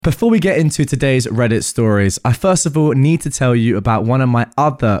Before we get into today's Reddit stories, I first of all need to tell you about one of my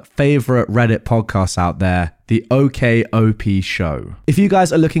other favorite Reddit podcasts out there, the OKOP Show. If you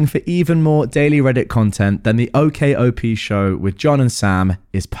guys are looking for even more daily Reddit content, then the OKOP Show with John and Sam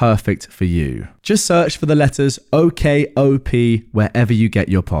is perfect for you. Just search for the letters OKOP wherever you get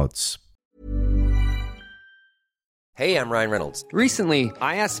your pods. Hey, I'm Ryan Reynolds. Recently,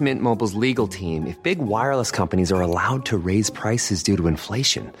 I asked Mint Mobile's legal team if big wireless companies are allowed to raise prices due to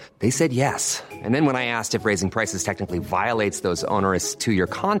inflation. They said yes. And then when I asked if raising prices technically violates those onerous 2-year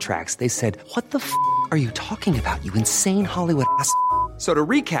contracts, they said, "What the f*** are you talking about, you insane Hollywood ass?" So to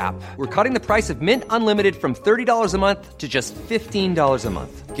recap, we're cutting the price of Mint Unlimited from $30 a month to just $15 a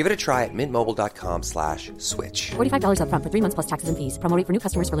month. Give it a try at mintmobile.com/switch. $45 up front for 3 months plus taxes and fees. Promo rate for new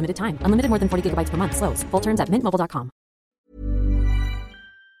customers for limited time. Unlimited more than 40 gigabytes per month. Slows full terms at mintmobile.com.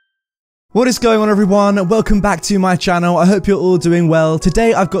 What is going on, everyone? Welcome back to my channel. I hope you're all doing well.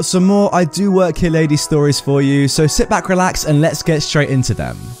 Today I've got some more I Do Work Here Lady stories for you, so sit back, relax, and let's get straight into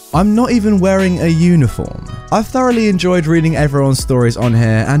them. I'm not even wearing a uniform. I've thoroughly enjoyed reading everyone's stories on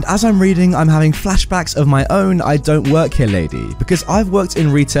here, and as I'm reading, I'm having flashbacks of my own I Don't Work Here Lady, because I've worked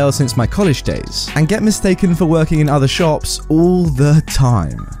in retail since my college days, and get mistaken for working in other shops all the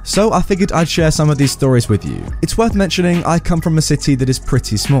time. So I figured I'd share some of these stories with you. It's worth mentioning I come from a city that is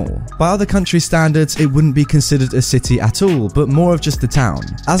pretty small. By other country standards, it wouldn't be considered a city at all, but more of just a town.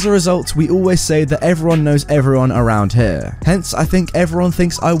 As a result, we always say that everyone knows everyone around here. Hence, I think everyone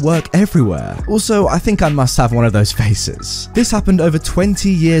thinks I work everywhere. Also, I think I must have one of those faces. This happened over 20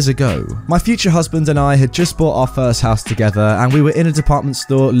 years ago. My future husband and I had just bought our first house together, and we were in a department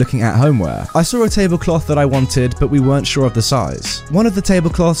store looking at homeware. I saw a tablecloth that I wanted, but we weren't sure of the size. One of the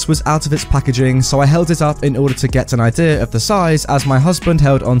tablecloths was out of its packaging, so I held it up in order to get an idea of the size as my husband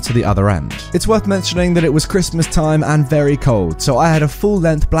held onto the other end. It's worth mentioning that it was Christmas time and very cold, so I had a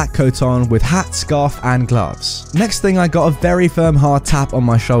full-length black coat on with hat, scarf, and gloves. Next thing, I got a very firm hard tap on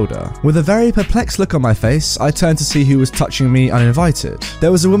my shoulder. With a very perplexed look on my face, I turned to see who was touching me uninvited.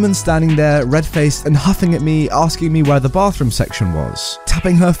 There was a woman standing there, red-faced and huffing at me, asking me where the bathroom section was.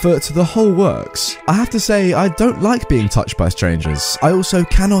 Tapping her foot, the whole works. I have to say, I don't like being touched by strangers. I also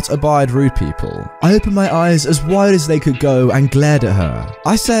cannot abide rude people. I opened my eyes as wide as they could go and glared at her.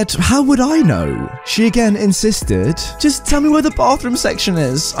 I said, "How would I know?" She again insisted, "Just tell me where the bathroom section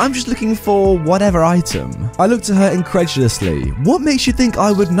is. I'm just looking for whatever item." I looked at her incredulously. What makes you think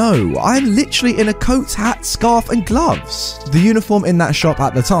I would know? I'm literally in a coat, hat, scarf, and gloves. The uniform in that shop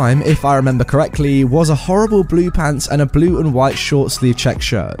at the time, if I remember correctly, was a horrible blue pants and a blue and white short sleeve check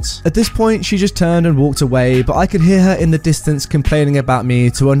shirt. At this point, she just turned and walked away, but I could hear her in the distance complaining about me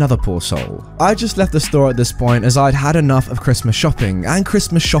to another poor soul. I just left the store at this point as I'd had enough of Christmas shopping, and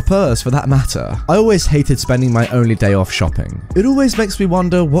Christmas shoppers for that matter. I always hated spending my only day off shopping. It always makes me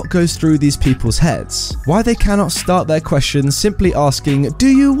wonder what goes through these people's heads. Why they cannot start their questions simply asking, "Do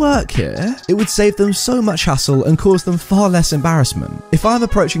you work here?" It would save them so much hassle and cause them far less embarrassment. If I'm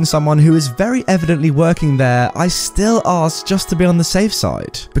approaching someone who is very evidently working there, I still ask just to be on the safe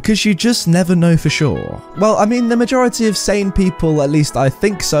side, because you just never know for sure. Well, I mean, the majority of sane people, at least I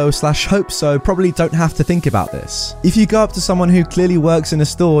think so / hope so, probably don't have to think about this. If you go up to someone who clearly works in a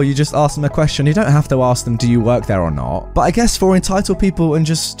store, you just ask them a question. You don't have to ask them, "Do you work there or not?" But I guess for entitled people and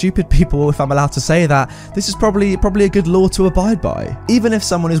just stupid people, if I'm allowed to say that, this is probably a good law to abide by. Even if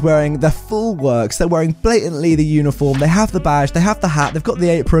someone is wearing their full works, they're wearing blatantly the uniform, they have the badge, they have the hat, they've got the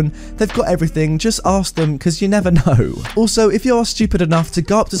apron, they've got everything, just ask them, because you never know. Also, if you're stupid enough to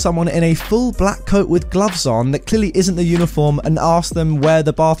go up to someone in a full black coat with gloves on that clearly isn't the uniform and ask them where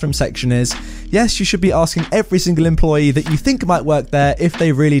the bathroom section is, yes, you should be asking every single employee that you think might work there if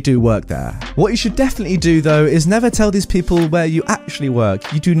they really do work there. What you should definitely do, though, is never tell these people where you actually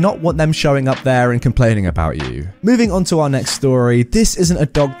work. You do not want them showing up there and complaining about you. Moving on to our next story, this isn't a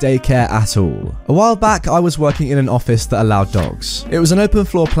dog daycare at all. A while back, I was working in an office that allowed dogs. It was an open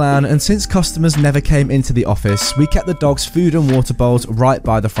floor plan, and since customers never came into the office, we kept the dogs' food and water bowls right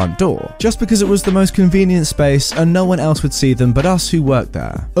by the front door, just because it was the most convenient space and no one else would see them but us who worked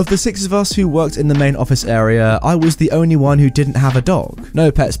there. Of the 6 of us who worked in the main office area, I was the only one who didn't have a dog.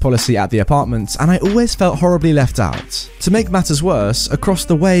 No pets policy at the apartment, and I always felt horribly left out. To make matters worse, across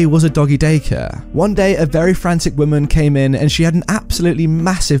the way was a doggy daycare. One day, a very frantic woman came in and she had an absolutely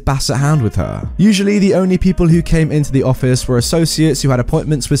massive basset hound with her. Usually, the only people who came into the office were associates who had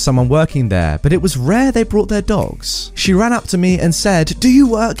appointments with someone working there, but it was rare they brought their dogs. She ran up to me and said, "Do you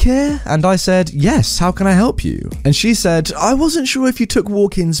work here?" And I said, "Yes, how can I help you?" And she said, "I wasn't sure if you took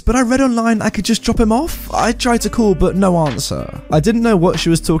walk-ins, but I read online I could just drop him off. I tried to call, but no answer." I didn't know what she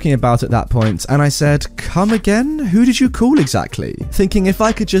was was talking about at that point, and I said, "Come again? Who did you call exactly?" Thinking if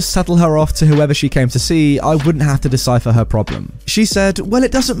I could just settle her off to whoever she came to see, I wouldn't have to decipher her problem. She said, "Well,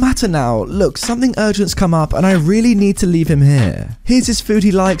 it doesn't matter now. Look, something urgent's come up and I really need to leave him here. Here's his food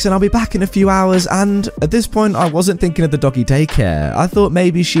he likes and I'll be back in a few hours." And at this point, I wasn't thinking of the doggy daycare. I thought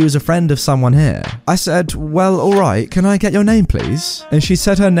maybe she was a friend of someone here. I said, "Well, alright, can I get your name, please?" And she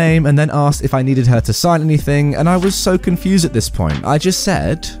said her name and then asked if I needed her to sign anything, and I was so confused at this point. I just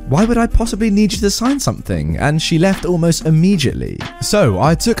said, "Why would I possibly need you to sign something?" And she left almost immediately. So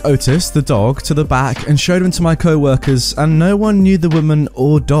I took Otis, the dog, to the back and showed him to my co-workers, and no one knew the woman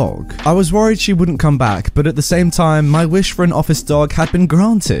or dog. I was worried she wouldn't come back, but at the same time, my wish for an office dog had been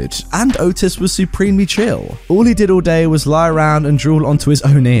granted, and Otis was supremely chill. All he did all day was lie around and drool onto his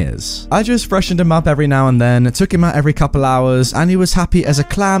own ears. I just freshened him up every now and then, took him out every couple hours, and he was happy as a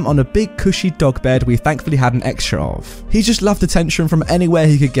clam on a big cushy dog bed we thankfully had an extra of. He just loved attention from anywhere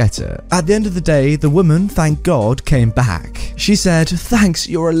he could get it. At the end of the day, the woman, thank God, came back. She said, "Thanks,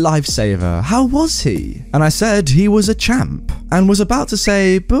 you're a lifesaver. How was he?" And I said he was a champ, and was about to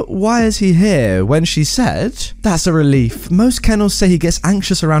say, "But why is he here?" when she said, "That's a relief. Most kennels say he gets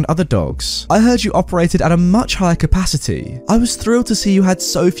anxious around other dogs. I heard you operated at a much higher capacity. I was thrilled to see you had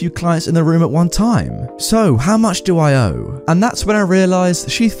so few clients in the room at one time. So, how much do I owe?" And that's when I realized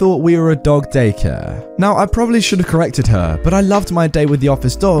she thought we were a dog daycare. Now, I probably should have corrected her, but I loved my day with the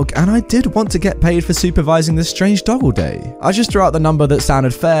office dog, and I did want to get paid for supervising this strange dog all day. I just threw out the number that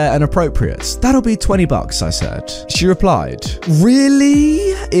sounded fair and appropriate. "That'll be $20, I said. She replied,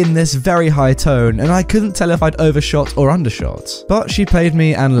 "Really?" in this very high tone, and I couldn't tell if I'd overshot or undershot. But she paid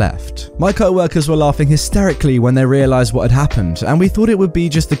me and left. My co-workers were laughing hysterically when they realized what had happened, and we thought it would be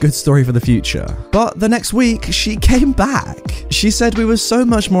just a good story for the future. But the next week, she came back. She said we were so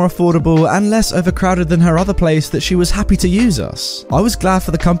much more affordable and less overcrowded than her other place that she was happy to use us. I was glad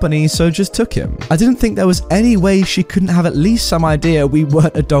for the company, so just took him. I didn't think there was any way she couldn't have at least some idea we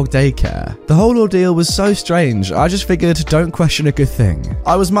weren't a dog daycare. The whole ordeal was so strange, I just figured don't question a good thing.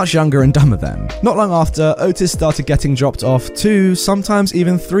 I was much younger and dumber then. Not long after, Otis started getting dropped off 2, sometimes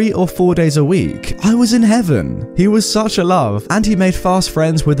even 3 or 4 days a week. I was in heaven. He was such a love, and he made fast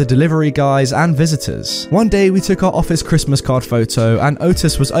friends with the delivery guys and visitors. One day we took our office Christmas card photo, and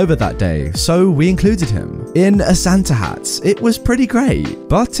Otis was over that day, so we included him in a Santa hat. It was pretty great,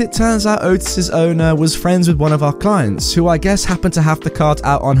 but it turns out Otis's owner was friends with one of our clients, who I guess happened to have the card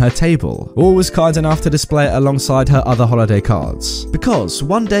out on her table, or was kind enough to display it alongside her other holiday cards. Because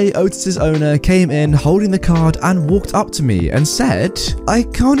one day Otis's owner came in holding the card and walked up to me and said, "I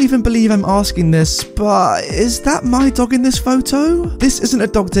can't even believe I'm asking this, but is that my dog in this photo? This isn't a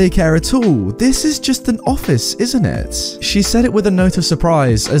dog daycare at all. This is just an office, isn't it?" She said it with a note of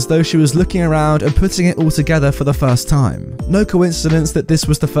surprise, as though she was looking around and putting it all together for the first time. No coincidence that this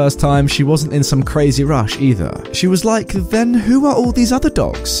was the first time she wasn't in some crazy rush either. She was like, "Then who are all these other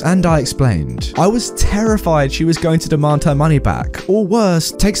dogs?" And I explained. I was terrified she was going to demand her money back, or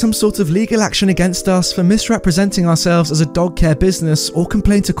worse, take some sort of legal action against us for misrepresenting ourselves as a dog care business or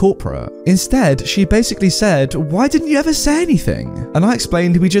complain to corporate. Instead, she basically said, "Why didn't you ever say anything?" And I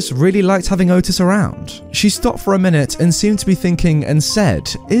explained we just really liked having Otis around. She stopped for a minute and seemed to be thinking and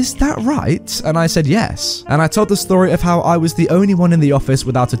said, "Is that right?" And I said yes. And I told the story of how I was the only one in the office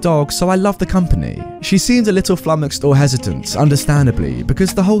without a dog, so I loved the company. She seemed a little flummoxed or hesitant, understandably,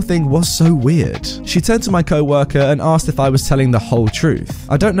 because the whole thing was so weird. She turned to my co-worker and asked if I was telling the whole truth.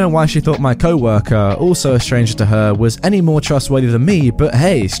 I don't know why she thought my co-worker, also a stranger to her, was any more trustworthy than me, but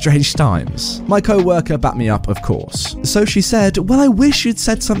hey, strange times. My co-worker backed me up, of course. So she said, "Well, I wish you'd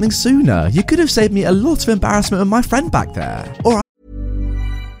said something sooner. You could have saved me a lot of embarrassment with my friend back there."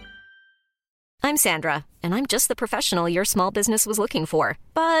 I'm Sandra, and I'm just the professional your small business was looking for.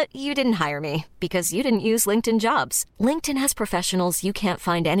 But you didn't hire me because you didn't use LinkedIn Jobs. LinkedIn has professionals you can't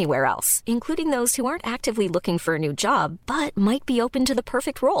find anywhere else, including those who aren't actively looking for a new job, but might be open to the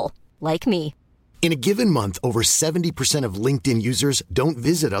perfect role, like me. In a given month, over 70% of LinkedIn users don't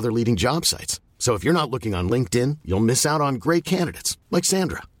visit other leading job sites. So if you're not looking on LinkedIn, you'll miss out on great candidates like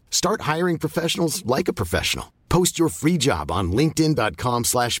Sandra. Start hiring professionals like a professional. Post your free job on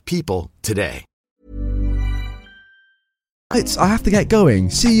linkedin.com/people today. I have to get going.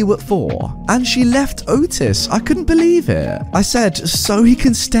 See you at 4. And she left Otis. I couldn't believe it. I said, "So he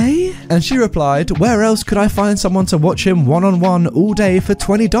can stay?" And she replied, "Where else could I find someone to watch him one-on-one all day for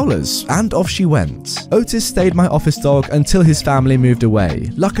 $20? And off she went. Otis stayed my office dog until his family moved away.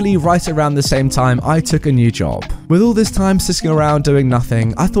 Luckily, right around the same time, I took a new job. With all this time sitting around doing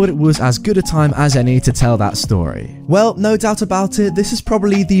nothing, I thought it was as good a time as any to tell that story. Well, no doubt about it, this is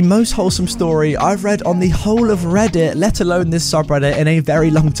probably the most wholesome story I've read on the whole of Reddit, let alone owned this subreddit in a very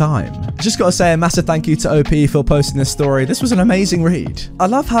long time. Just gotta say a massive thank you to OP for posting this story. This was an amazing read. I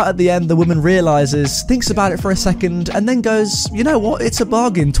love how at the end the woman realizes, thinks about it for a second, and then goes, you know what, it's a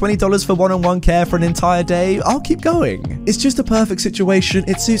bargain, $20 for one-on-one care for an entire day, I'll keep going. It's just a perfect situation,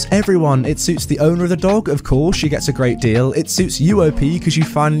 it suits everyone. It suits the owner of the dog, of course, she gets a great deal. It suits you, OP, because you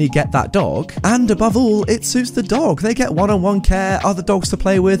finally get that dog. And above all, it suits the dog. They get one-on-one care, other dogs to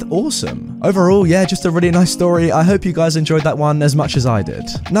play with, awesome. Overall, yeah, just a really nice story. I hope you guys enjoyed that one as much as I did.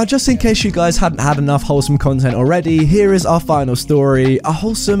 Now, just in case you guys hadn't had enough wholesome content already, here is our final story, a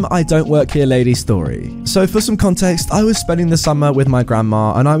wholesome I don't work here lady story. So for some context, I was spending the summer with my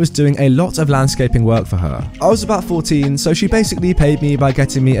grandma and I was doing a lot of landscaping work for her. I was about 14, so she basically paid me by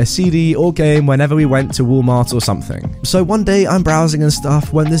getting me a CD or game whenever we went to Walmart or something. So one day I'm browsing and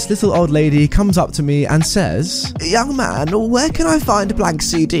stuff when this little old lady comes up to me and says, "Young man, where can I find blank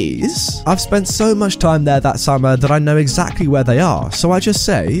CDs?" I've spent so much time there that summer that I know exactly where they are, so I just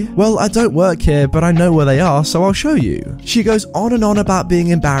say, "Well, I don't work here, but I know where they are, so I'll show you." She goes on and on about being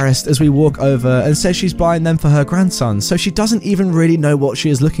embarrassed as we walk over and says she's buying them for her grandson, so she doesn't even really know what she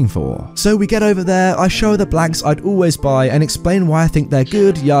is looking for. So we get over there, I show her the blanks I'd always buy and explain why I think they're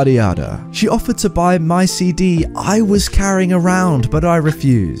good, yada yada. She offered to buy my CD I was carrying around, but I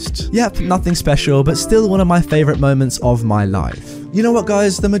refused. Yep, nothing special, but still one of my favorite moments of my life. You know what,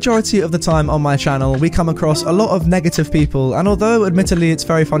 guys, the majority of the time on my channel we come across a lot of negative people, and although admittedly it's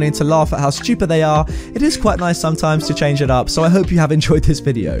very funny to laugh at how stupid they are, it is quite nice sometimes to change it up, so I hope you have enjoyed this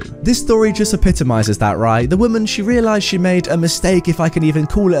video. This story just epitomizes that, right? The woman, she realized she made a mistake, if I can even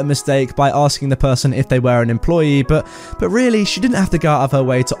call it a mistake, by asking the person if they were an employee, but really she didn't have to go out of her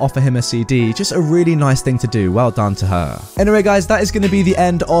way to offer him a CD. Just a really nice thing to do. Well done to her. Anyway, guys, that is going to be the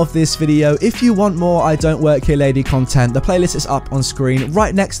end of this video. If you want more I Don't Work Here Lady content, the playlist is up on screen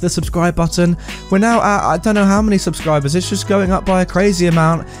right next to the subscribe button. We're now at, I don't know how many subscribers, it's just going up by a crazy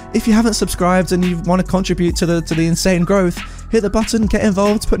amount. If you haven't subscribed and you want to contribute to the insane growth, hit the button, get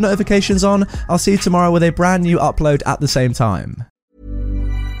involved, put notifications on. I'll see you tomorrow with a brand new upload at the same time.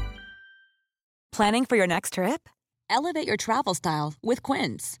 Planning for your next trip? Elevate your travel style with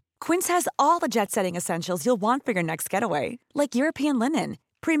Quince. Quince has all the jet-setting essentials you'll want for your next getaway, like European linen,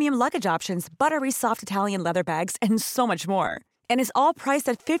 premium luggage options, buttery soft Italian leather bags, and so much more. And is all priced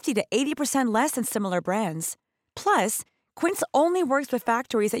at 50 to 80% less than similar brands. Plus, Quince only works with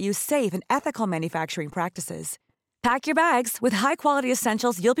factories that use safe and ethical manufacturing practices. Pack your bags with high-quality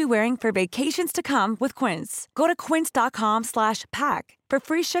essentials you'll be wearing for vacations to come with Quince. Go to quince.com/pack for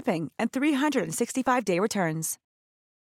free shipping and 365-day returns.